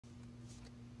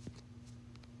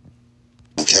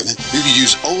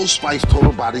Use Old Spice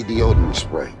Total Body Deodorant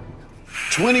Spray.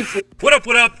 24. What up,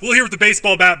 what up? Will here with the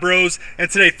Baseball Bat Bros. And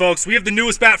today, folks, we have the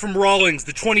newest bat from Rawlings,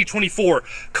 the 2024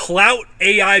 Clout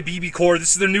AI BB Core.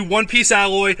 This is their new one-piece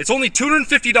alloy. It's only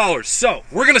 $250. So,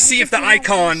 we're going to see if the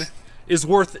Icon is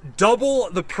worth double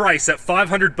the price at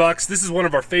 500 bucks. This is one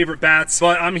of our favorite bats,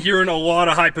 but I'm hearing a lot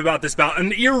of hype about this bat.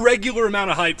 An irregular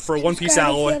amount of hype for a one-piece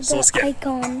alloy. So let's get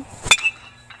it.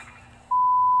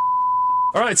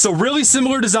 All right, so really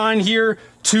similar design here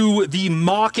to the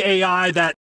Mach AI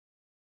that